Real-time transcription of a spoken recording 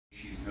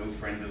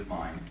friend of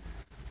mine.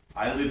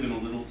 I live in a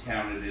little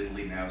town in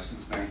Italy now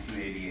since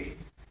 1988,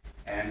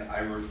 and I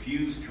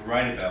refuse to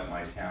write about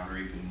my town or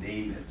even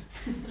name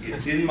it.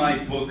 It's in my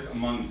book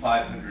Among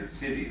 500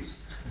 Cities,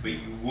 but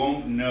you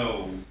won't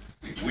know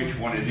which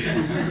one it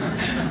is.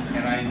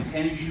 And I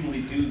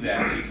intentionally do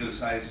that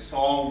because I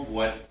saw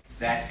what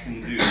that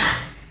can do.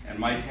 And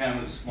my town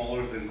is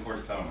smaller than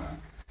Cortona.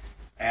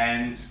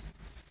 And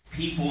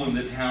people in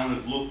the town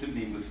have looked at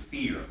me with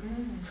fear.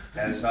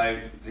 As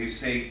they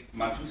say,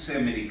 ma tu sei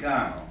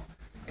americano,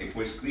 e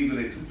puoi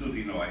scrivere tutto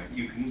di noi.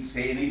 You can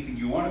say anything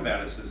you want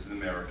about us as an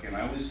American.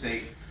 I always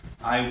say,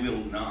 I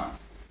will not.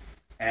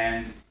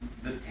 And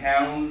the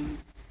town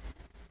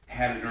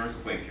had an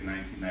earthquake in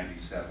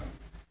 1997.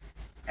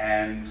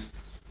 And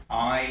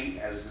I,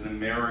 as an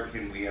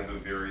American, we have a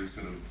very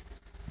sort of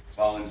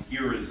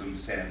volunteerism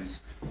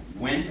sense,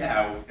 went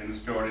out and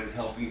started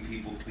helping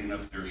people clean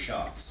up their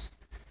shops.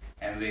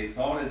 And they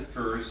thought at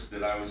first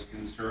that I was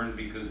concerned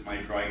because my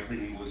dry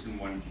cleaning was in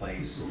one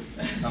place.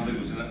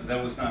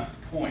 That was not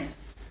the point.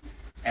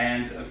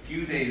 And a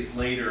few days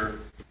later,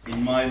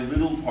 in my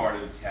little part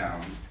of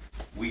town,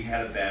 we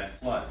had a bad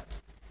flood.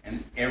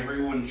 And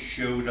everyone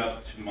showed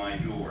up to my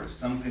door,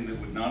 something that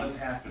would not have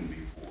happened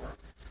before,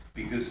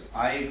 because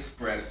I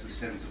expressed a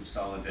sense of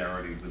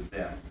solidarity with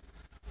them.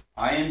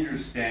 I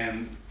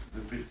understand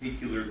the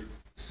particular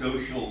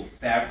social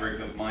fabric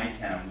of my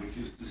town,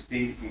 which is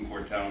distinct from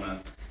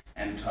Cortona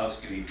and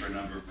Tuscany for a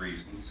number of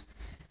reasons.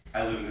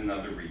 I live in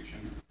another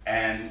region,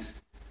 and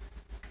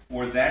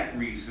for that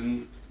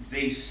reason,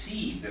 they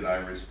see that I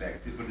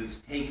respect it, but it's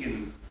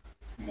taken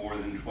more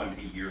than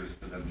 20 years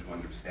for them to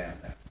understand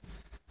that.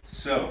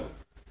 So,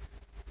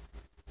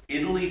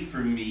 Italy for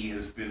me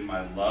has been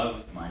my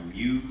love, my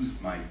muse,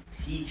 my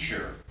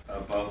teacher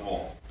above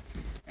all.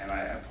 And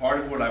part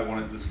of what I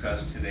want to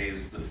discuss today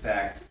is the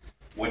fact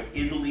what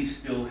Italy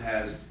still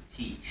has to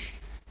teach.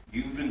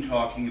 You've been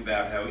talking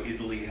about how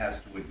Italy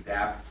has to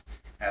adapt,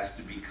 has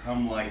to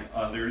become like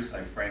others.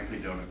 I frankly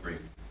don't agree.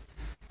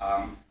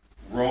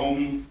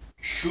 Rome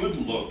should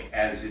look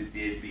as it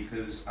did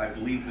because I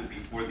believe that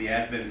before the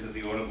advent of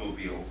the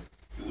automobile,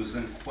 it was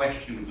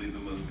unquestionably the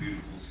most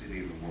beautiful city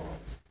in the world.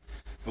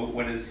 But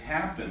what has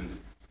happened,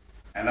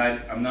 and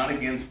I'm not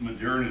against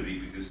modernity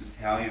because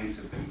Italians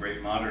have been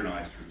great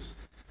modernizers,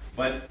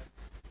 but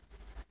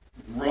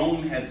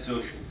Rome had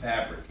social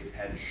fabric. It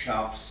had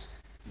shops,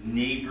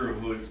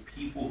 neighborhoods,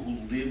 people who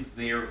lived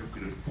there, who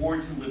could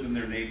afford to live in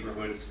their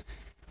neighborhoods,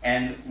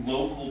 and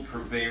local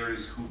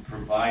purveyors who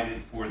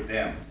provided for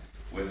them,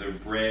 whether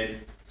bread,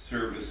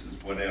 services,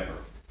 whatever.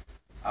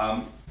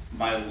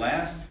 My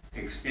last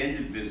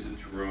extended visit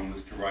to Rome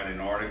was to write an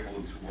article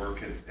and to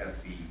work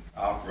at the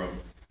opera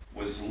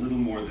was a little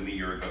more than a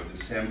year ago,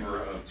 December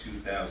of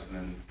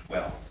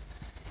 2012.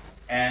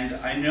 And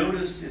I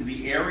noticed in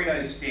the area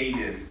I stayed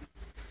in,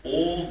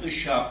 all the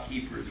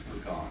shopkeepers were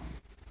gone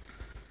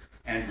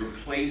and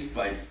replaced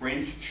by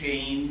French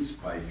chains,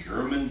 by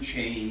German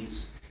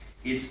chains.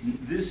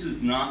 This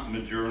is not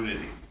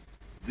modernity.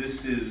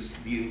 This is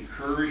the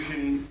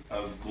incursion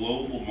of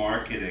global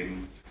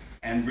marketing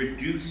and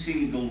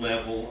reducing the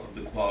level of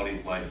the quality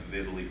of life of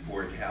Italy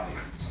for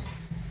Italians.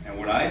 And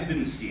what I've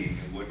been seeing,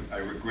 and what I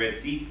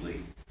regret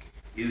deeply,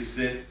 is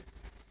that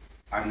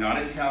I'm not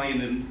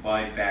Italian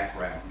by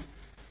background,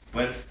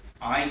 but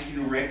I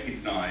can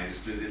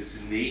recognize that it's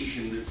a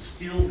nation that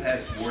still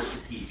has more to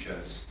teach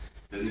us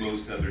than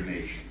most other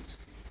nations.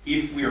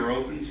 If we are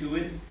open to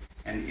it,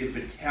 and if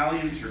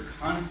Italians are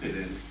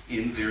confident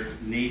in their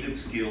native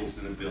skills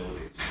and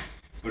abilities.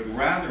 But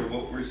rather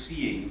what we're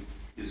seeing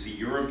is the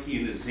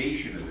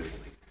Europeanization of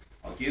Italy.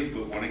 I'll give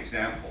but one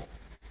example.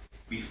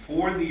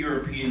 Before the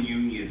European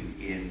Union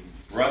in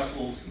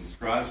Brussels and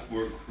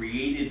Strasbourg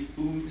created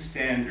food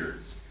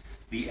standards,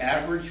 the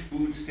average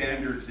food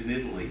standards in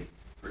Italy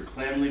for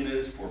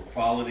cleanliness, for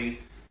quality,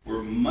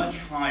 were much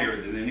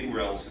higher than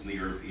anywhere else in the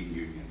European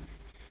Union.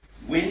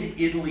 When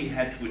Italy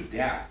had to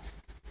adapt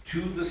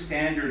to the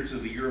standards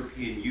of the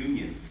European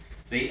Union,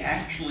 they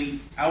actually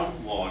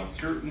outlawed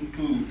certain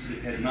foods that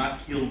had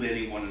not killed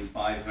anyone in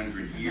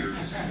 500 years,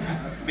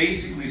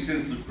 basically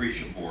since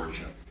Lucretia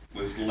Borgia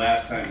was the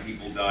last time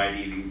people died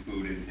eating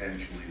food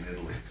intentionally in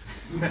Italy.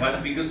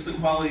 But because the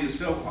quality is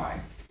so high,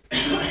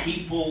 the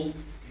people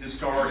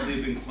historically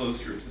have been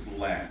closer to the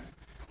land.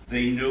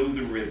 They know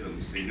the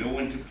rhythms, they know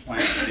when to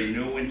plant, they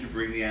know when to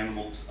bring the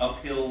animals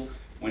uphill,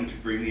 when to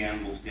bring the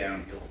animals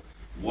downhill,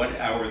 what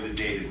hour of the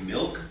day to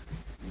milk,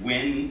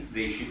 when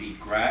they should eat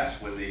grass,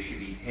 when they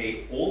should eat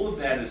hay. All of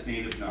that is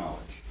native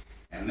knowledge.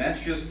 And that's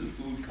just the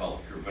food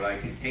culture, but I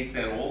can take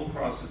that all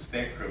across the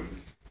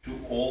spectrum to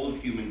all of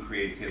human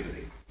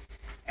creativity.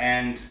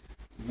 And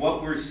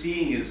what we're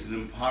seeing is an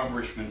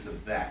impoverishment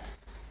of that.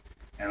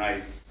 And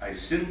I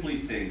simply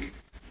think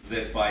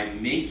that by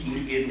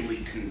making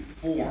Italy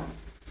conform,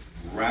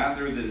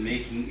 rather than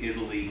making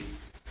Italy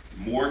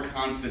more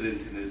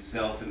confident in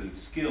itself and its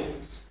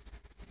skills,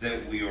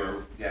 that we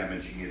are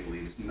damaging Italy.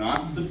 It's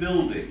not the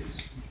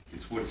buildings,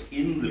 it's what's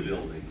in the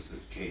buildings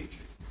that's changing.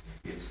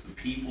 It's the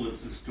people,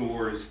 it's the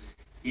stores,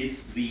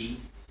 it's the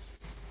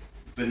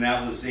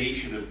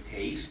banalization of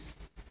taste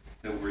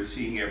that we're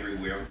seeing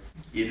everywhere.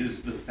 It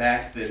is the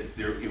fact that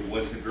it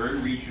was a very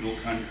regional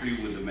country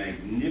with a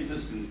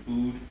magnificent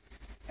food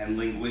and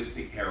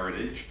linguistic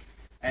heritage,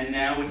 and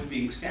now it's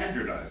being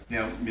standardized.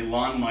 Now,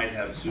 Milan might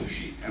have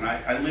sushi, and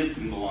I lived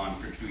in Milan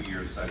for 2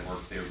 years. I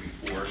worked there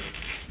before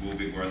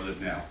moving where I live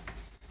now.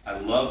 I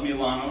love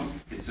Milano.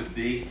 It's a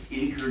big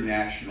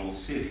international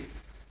city.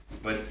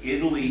 But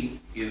Italy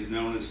is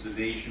known as the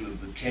nation of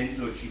the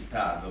Cento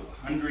Città, the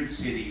 100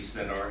 cities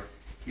that are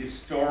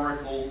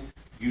historical,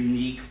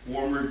 unique,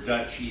 former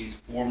duchies,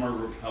 former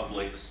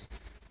republics,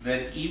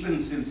 that even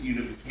since the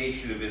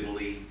unification of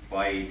Italy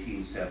by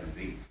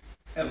 1870,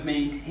 have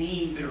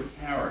maintained their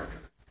character.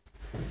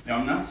 Now,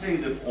 I'm not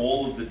saying that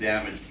all of the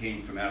damage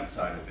came from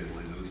outside of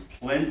Italy. There was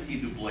plenty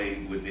to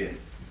blame within.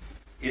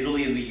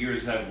 Italy, in the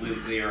years I've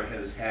lived there,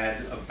 has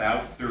had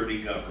about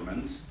 30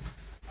 governments,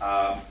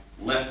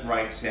 left,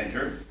 right,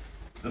 center.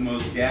 The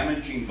most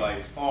damaging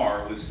by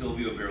far was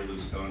Silvio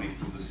Berlusconi,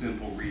 for the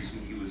simple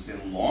reason he was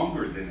in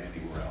longer than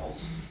anywhere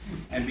else.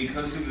 And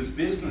because of his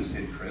business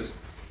interest,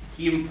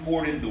 he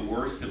imported the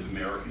worst of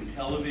American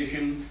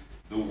television,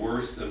 the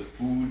worst of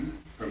food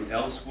from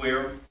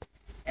elsewhere,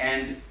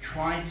 and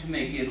tried to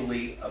make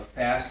Italy a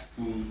fast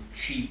food,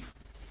 cheap,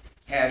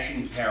 cash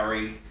and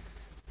carry,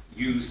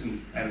 use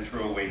and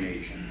throw away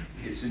nation.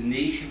 It's a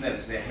nation that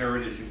has a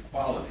heritage of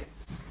quality.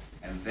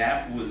 And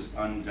that was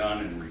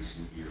undone in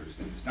recent years.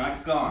 And it's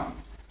not gone,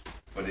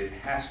 but it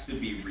has to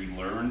be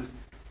relearned,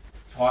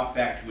 taught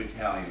back to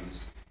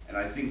Italians. And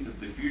I think that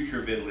the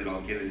future of Italy, and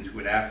I'll get into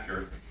it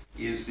after,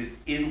 is that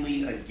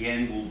Italy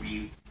again will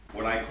be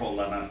what I call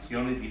la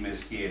nazione di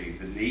mestieri,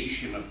 the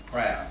nation of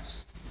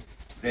crafts,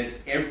 that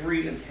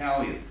every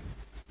Italian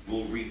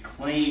will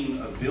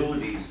reclaim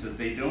abilities that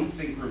they don't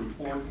think are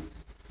important,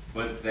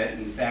 but that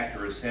in fact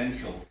are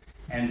essential,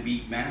 and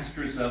be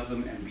masters of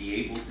them and be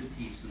able to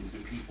teach them to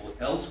people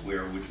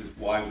elsewhere, which is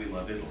why we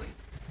love Italy.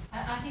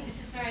 I think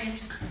this is very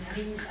interesting. I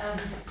mean,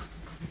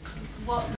 what